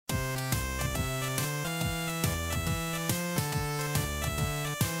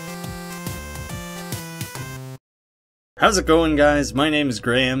How's it going, guys? My name is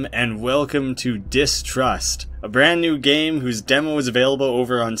Graeme, and welcome to Distrust, a brand new game whose demo is available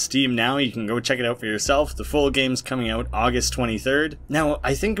over on Steam now. You can go check it out for yourself. The full game's coming out August 23rd. Now,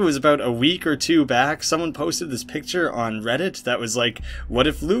 I think it was about a week or two back, someone posted this picture on Reddit that was like, what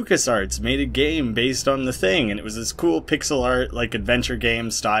if Lucasarts made a game based on The Thing? And it was this cool pixel art, like adventure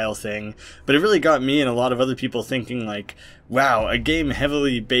game style thing. But it really got me and a lot of other people thinking like, wow, a game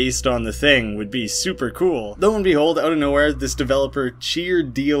heavily based on The Thing would be super cool. Lo and behold, out of nowhere, this developer, Cheer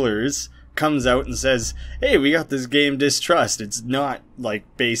Dealers, comes out and says, hey, we got this game Distrust. It's not, like,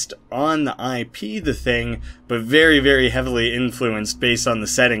 based on the IP The Thing, but very, very heavily influenced based on the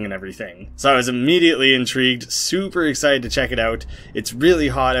setting and everything. So I was immediately intrigued, super excited to check it out. It's really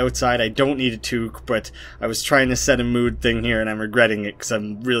hot outside. I don't need a toque, but I was trying to set a mood thing here and I'm regretting it because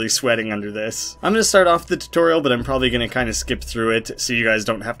I'm really sweating under this. I'm going to start off the tutorial, but I'm probably going to kind of skip through it so you guys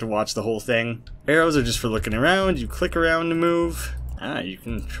don't have to watch the whole thing. Arrows are just for looking around. You click around to move. You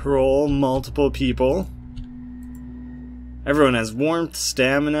control multiple people. Everyone has warmth,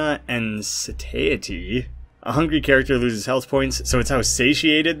 stamina, and satiety. A hungry character loses health points, so it's how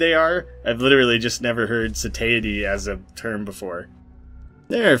satiated they are. I've literally just never heard satiety as a term before.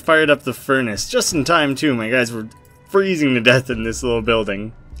 There, fired up the furnace. Just in time, too. My guys were freezing to death in this little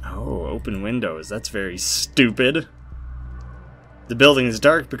building. Oh, open windows. That's very stupid. The building is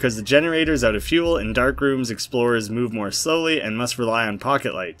dark because the generator is out of fuel. In dark rooms, explorers move more slowly and must rely on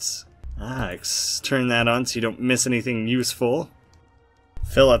pocket lights. Turn that on so you don't miss anything useful.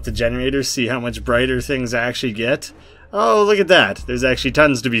 Fill up the generator, see how much brighter things actually get. Oh, look at that. There's actually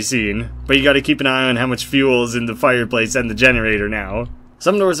tons to be seen. But you gotta keep an eye on how much fuel is in the fireplace and the generator now.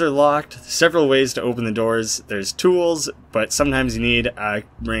 Some doors are locked. Several ways to open the doors. There's tools, but sometimes you need a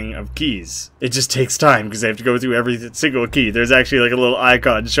ring of keys. It just takes time because they have to go through every single key. There's actually like a little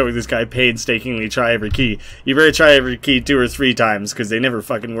icon showing this guy painstakingly try every key. You better try every key 2 or 3 times because they never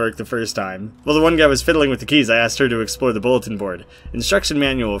fucking work the first time. While the one guy was fiddling with the keys, I asked her to explore the bulletin board. Instruction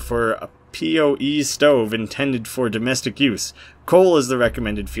manual for a PoE stove intended for domestic use. Coal is the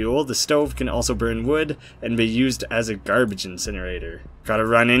recommended fuel. The stove can also burn wood and be used as a garbage incinerator. Gotta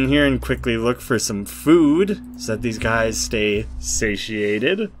run in here and quickly look for some food so that these guys stay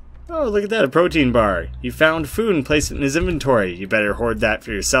satiated. Oh, look at that, a protein bar. He found food and placed it in his inventory. You better hoard that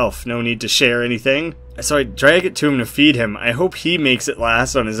for yourself. No need to share anything. So I drag it to him to feed him. I hope he makes it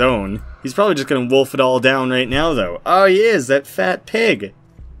last on his own. He's probably just gonna wolf it all down right now, though. Oh, he is, that fat pig.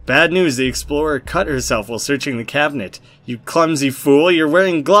 Bad news, the explorer cut herself while searching the cabinet. You clumsy fool, you're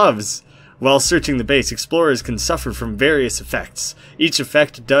wearing gloves! While searching the base, explorers can suffer from various effects. Each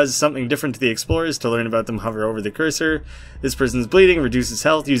effect does something different to the explorers. To learn about them, hover over the cursor. This person's bleeding, reduces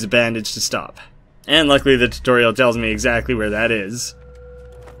health, use a bandage to stop. And luckily the tutorial tells me exactly where that is.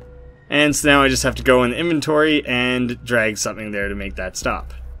 And so now I just have to go in the inventory and drag something there to make that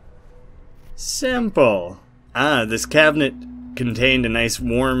stop. Simple. This cabinet contained a nice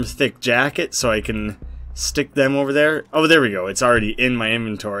warm thick jacket so I can stick them over there. Oh, there we go. It's already in my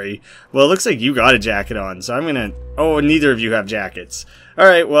inventory. Well, it looks like you got a jacket on, so I'm gonna... Oh, neither of you have jackets.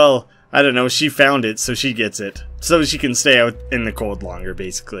 Alright, well, I don't know. She found it, so she gets it. So she can stay out in the cold longer,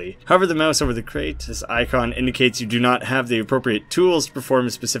 basically. Hover the mouse over the crate. This icon indicates you do not have the appropriate tools to perform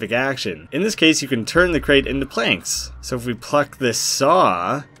a specific action. In this case, you can turn the crate into planks. So if we pluck this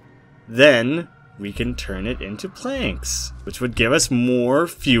saw, then we can turn it into planks, which would give us more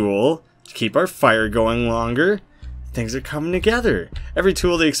fuel to keep our fire going longer. Things are coming together. Every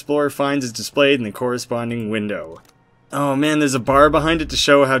tool the explorer finds is displayed in the corresponding window. Oh man, there's a bar behind it to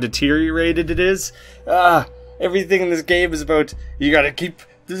show how deteriorated it is. Everything in this game is about you gotta keep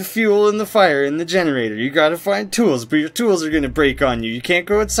the fuel in the fire in the generator. You gotta find tools, but your tools are gonna break on you. You can't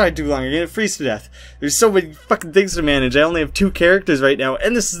go outside too long, you're gonna freeze to death. There's so many fucking things to manage. I only have 2 characters right now,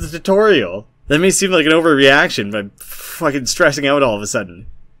 and this is the tutorial. That may seem like an overreaction, but I'm fucking stressing out all of a sudden.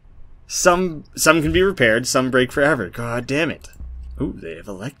 Some can be repaired, some break forever. God damn it. Ooh, they have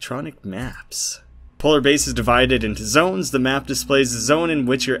electronic maps. Polar base is divided into zones. The map displays the zone in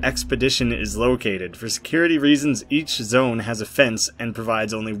which your expedition is located. For security reasons, each zone has a fence and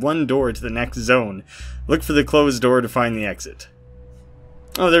provides only one door to the next zone. Look for the closed door to find the exit.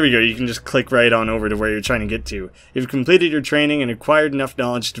 Oh, there we go. You can just click right on over to where you're trying to get to. You've completed your training and acquired enough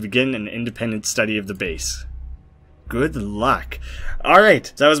knowledge to begin an independent study of the base. Good luck. Alright,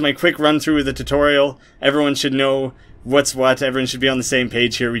 so that was my quick run through of the tutorial. Everyone should know what's what. Everyone should be on the same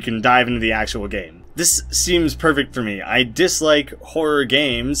page here. We can dive into the actual game. This seems perfect for me. I dislike horror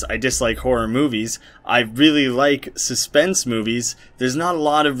games. I dislike horror movies. I really like suspense movies. There's not a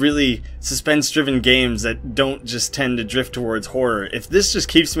lot of really suspense-driven games that don't just tend to drift towards horror. If this just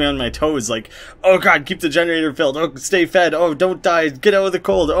keeps me on my toes, like, oh god, keep the generator filled, oh, stay fed, oh, don't die, get out of the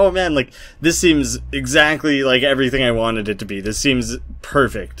cold, oh man, like, this seems exactly like everything I wanted it to be. This seems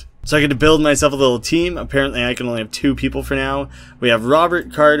perfect. So I get to build myself a little team. Apparently I can only have 2 people for now. We have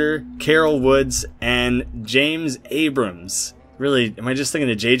Robert Carter, Carol Woods, and James Abrams. Really, am I just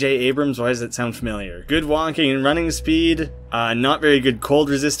thinking of J.J. Abrams? Why does that sound familiar? Good walking and running speed. Not very good cold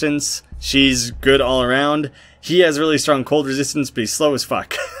resistance. She's good all around. He has really strong cold resistance, but he's slow as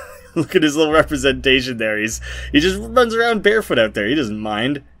fuck. Look at his little representation there. He just runs around barefoot out there. He doesn't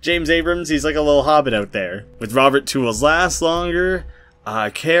mind. James Abrams, he's like a little hobbit out there. With Robert, tools last longer.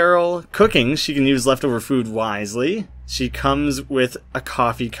 Carol, cooking, she can use leftover food wisely. She comes with a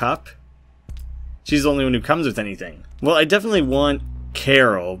coffee cup. She's the only one who comes with anything. Well, I definitely want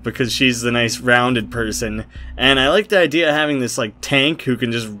Carol, because she's the nice rounded person, and I like the idea of having this, like, tank who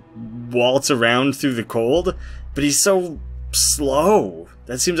can just waltz around through the cold, but he's so slow.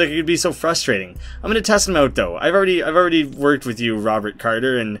 That seems like it could be so frustrating. I'm gonna test him out though. I've already worked with you, Robert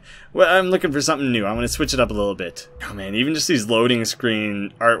Carter, and well, I'm looking for something new. I'm gonna switch it up a little bit. Oh man, even just these loading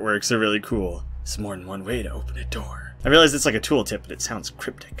screen artworks are really cool. There's more than one way to open a door. I realize it's like a tooltip, but it sounds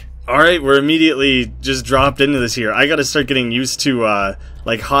cryptic. Alright, we're immediately just dropped into this here. I gotta start getting used to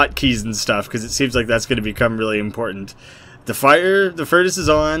like hotkeys and stuff, because it seems like that's gonna become really important. The furnace is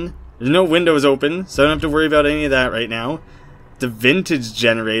on. There's no windows open, so I don't have to worry about any of that right now. The vintage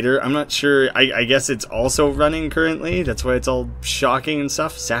generator, I'm not sure, I guess it's also running currently. That's why it's all shocking and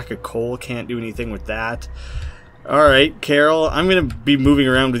stuff. Sack of coal, can't do anything with that. Alright, Carol, I'm gonna be moving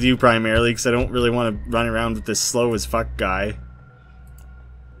around with you primarily, because I don't really want to run around with this slow as fuck guy.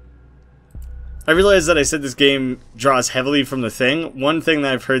 I realize that I said this game draws heavily from The Thing. One thing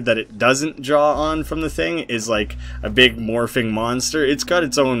that I've heard that it doesn't draw on from The Thing is like a big morphing monster. It's got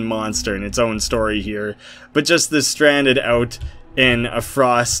its own monster and its own story here, but just this stranded out in a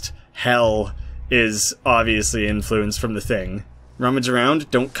frost hell is obviously influenced from The Thing. Rummage around,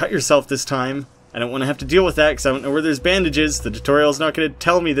 don't cut yourself this time. I don't want to have to deal with that because I don't know where there's bandages. The tutorial's not going to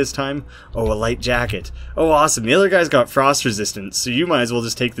tell me this time. Oh, a light jacket. Oh, awesome. The other guy's got frost resistance, so you might as well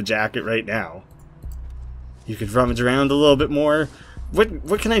just take the jacket right now. You could rummage around a little bit more.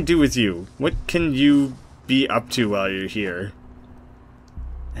 What can I do with you? What can you be up to while you're here?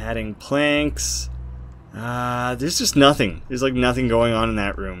 Adding planks. There's just nothing. There's like nothing going on in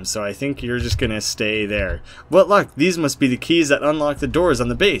that room, so I think you're just gonna stay there. What luck, these must be the keys that unlock the doors on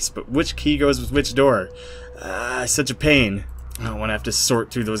the base, but which key goes with which door? Such a pain. I don't want to have to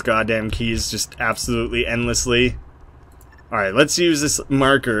sort through those goddamn keys just absolutely endlessly. Alright, let's use this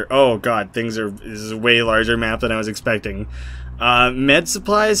marker. Oh god, this is a way larger map than I was expecting. Med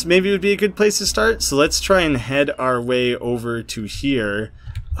supplies maybe would be a good place to start, so let's try and head our way over to here.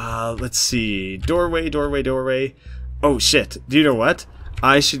 Let's see. Doorway. Oh shit, do you know what?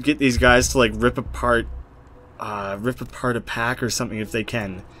 I should get these guys to like rip apart a pack or something if they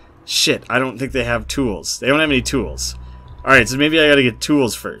can. Shit, I don't think they have tools. They don't have any tools. Alright, so maybe I gotta get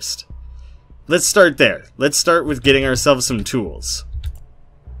tools first. Let's start there. Let's start with getting ourselves some tools.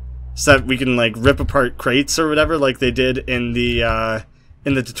 So that we can like rip apart crates or whatever like they did in the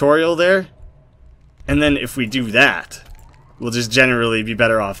tutorial there. And then if we do that, we'll just generally be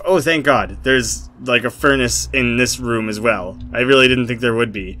better off. Oh, thank God. There's like a furnace in this room as well. I really didn't think there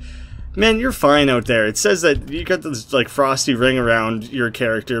would be. Man, you're fine out there. It says that you got this like frosty ring around your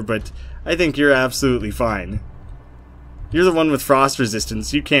character, but I think you're absolutely fine. You're the one with frost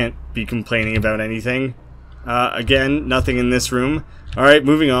resistance. You can't be complaining about anything. Again, nothing in this room. Alright,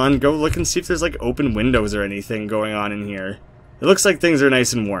 moving on. Go look and see if there's like open windows or anything going on in here. It looks like things are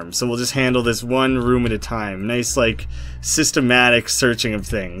nice and warm, so we'll just handle this one room at a time. Nice, like, systematic searching of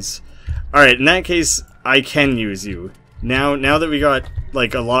things. Alright, in that case, I can use you. Now that we got,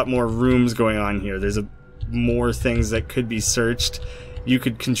 like, a lot more rooms going on here, there's more things that could be searched. You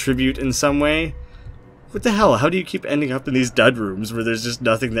could contribute in some way. What the hell? How do you keep ending up in these dud rooms where there's just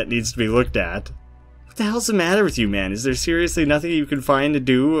nothing that needs to be looked at? What the hell's the matter with you, man? Is there seriously nothing you can find to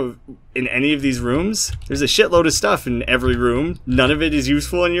do in any of these rooms? There's a shitload of stuff in every room. None of it is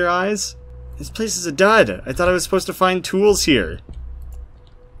useful in your eyes? This place is a dud. I thought I was supposed to find tools here.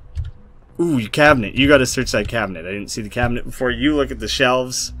 Ooh, cabinet. You gotta search that cabinet. I didn't see the cabinet before. You look at the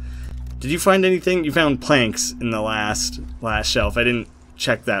shelves. Did you find anything? You found planks in the last shelf. I didn't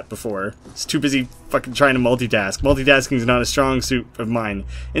checked that before. It's too busy fucking trying to multitask. Multitasking is not a strong suit of mine.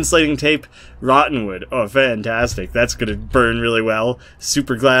 Insulating tape, rotten wood. Oh, fantastic. That's gonna burn really well.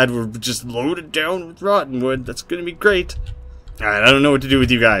 Super glad we're just loaded down with rotten wood. That's gonna be great. Alright, I don't know what to do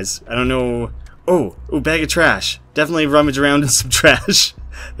with you guys. I don't know... Oh, bag of trash. Definitely rummage around in some trash.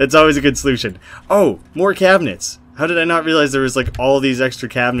 That's always a good solution. Oh, more cabinets. How did I not realize there was like all these extra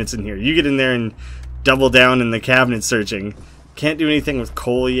cabinets in here? You get in there and double down in the cabinet searching. Can't do anything with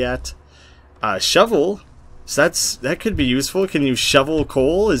coal yet. Shovel. So that could be useful. Can you shovel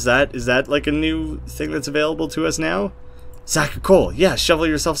coal? Is that like a new thing that's available to us now? Sack of coal. Yeah, shovel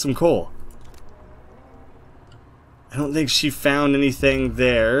yourself some coal. I don't think she found anything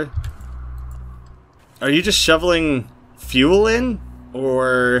there. Are you just shoveling fuel in?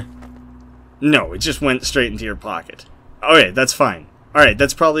 Or... No, it just went straight into your pocket. Okay, that's fine. Alright,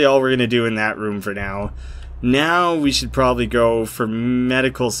 that's probably all we're going to do in that room for now. Now we should probably go for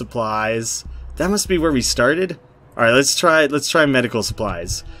medical supplies. That must be where we started? Alright, let's try medical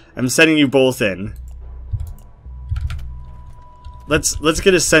supplies. I'm sending you both in. Let's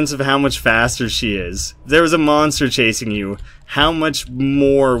get a sense of how much faster she is. If there was a monster chasing you, how much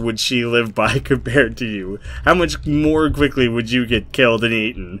more would she live by compared to you? How much more quickly would you get killed and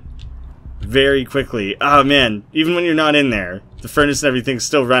eaten? Very quickly. Oh man, even when you're not in there, the furnace and everything's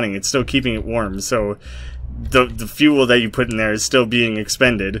still running. It's still keeping it warm, so the fuel that you put in there is still being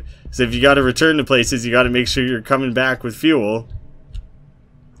expended. So if you gotta return to places, you gotta make sure you're coming back with fuel.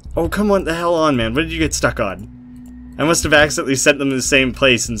 Oh, come on, the hell on, man. What did you get stuck on? I must have accidentally sent them to the same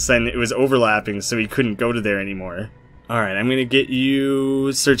place and then it was overlapping so he couldn't go to there anymore. Alright, I'm gonna get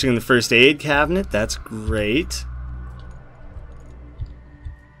you searching in the first aid cabinet. That's great.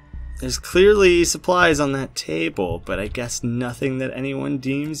 There's clearly supplies on that table, but I guess nothing that anyone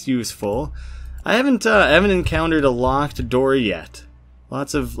deems useful. I haven't encountered a locked door yet.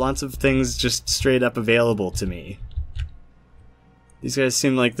 Lots of things just straight up available to me. These guys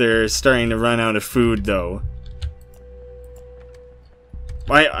seem like they're starting to run out of food, though.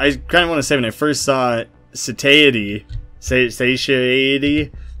 I kind of want to say when I first saw satiety,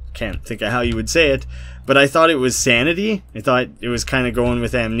 can't think of how you would say it, but I thought it was sanity. I thought it was kind of going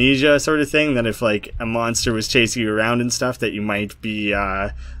with amnesia sort of thing, that if like a monster was chasing you around and stuff, that you might be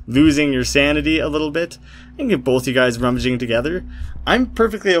losing your sanity a little bit. I can get both you guys rummaging together. I'm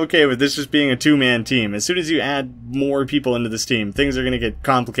perfectly okay with this just being a two-man team. As soon as you add more people into this team, things are going to get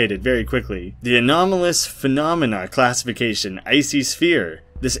complicated very quickly. The anomalous phenomena classification, icy sphere.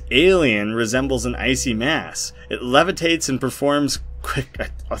 This alien resembles an icy mass. It levitates and performs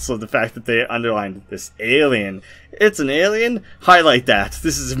quick... Also the fact that they underlined this alien. It's an alien? Highlight that.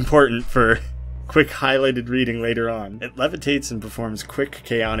 This is important for quick highlighted reading later on. It levitates and performs quick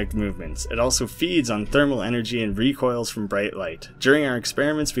chaotic movements. It also feeds on thermal energy and recoils from bright light. During our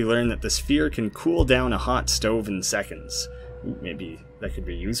experiments we learned that the sphere can cool down a hot stove in seconds. Ooh, maybe that could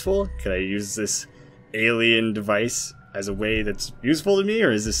be useful? Could I use this alien device as a way that's useful to me,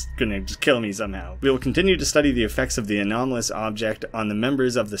 or is this gonna just kill me somehow? We will continue to study the effects of the anomalous object on the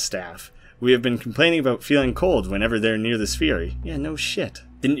members of the staff. We have been complaining about feeling cold whenever they're near the sphere. Yeah, no shit.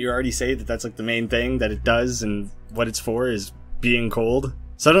 Didn't you already say that that's like the main thing that it does and what it's for is being cold?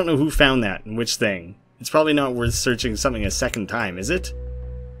 So I don't know who found that and which thing. It's probably not worth searching something a second time, is it?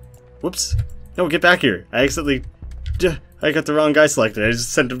 Whoops. No, get back here. I accidentally... I got the wrong guy selected. I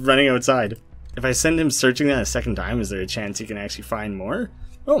just sent him running outside. If I send him searching that a second time, is there a chance he can actually find more?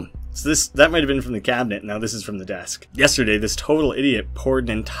 Oh, so that might have been from the cabinet, now this is from the desk. Yesterday, this total idiot poured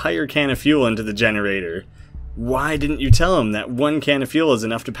an entire can of fuel into the generator. Why didn't you tell him that one can of fuel is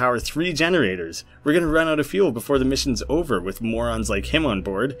enough to power 3 generators? We're gonna run out of fuel before the mission's over with morons like him on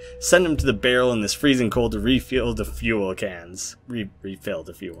board. Send him to the barrel in this freezing cold to refill the fuel cans. Refill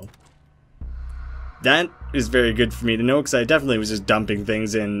the fuel. That is very good for me to know, because I definitely was just dumping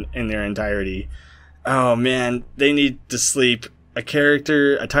things in their entirety. Oh man, they need to sleep. A tired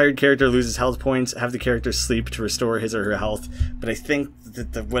character loses health points, have the character sleep to restore his or her health, but I think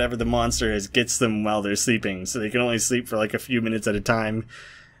that whatever the monster is gets them while they're sleeping, so they can only sleep for like a few minutes at a time.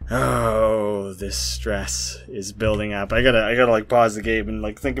 Oh, this stress is building up. I gotta like pause the game and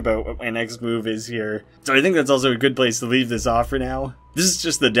like think about what my next move is here. So I think that's also a good place to leave this off for now. This is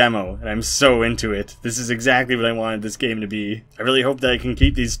just the demo, and I'm so into it. This is exactly what I wanted this game to be. I really hope that I can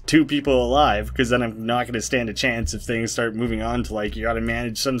keep these 2 people alive, because then I'm not going to stand a chance if things start moving on to, like, you gotta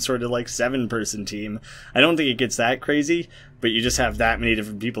manage some sort of, like, 7-person team. I don't think it gets that crazy, but you just have that many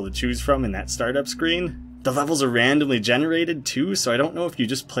different people to choose from in that startup screen. The levels are randomly generated too, so I don't know if you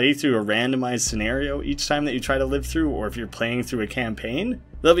just play through a randomized scenario each time that you try to live through, or if you're playing through a campaign.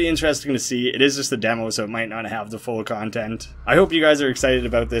 That'll be interesting to see. It is just a demo, so it might not have the full content. I hope you guys are excited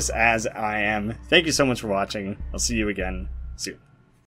about this as I am. Thank you so much for watching. I'll see you again soon.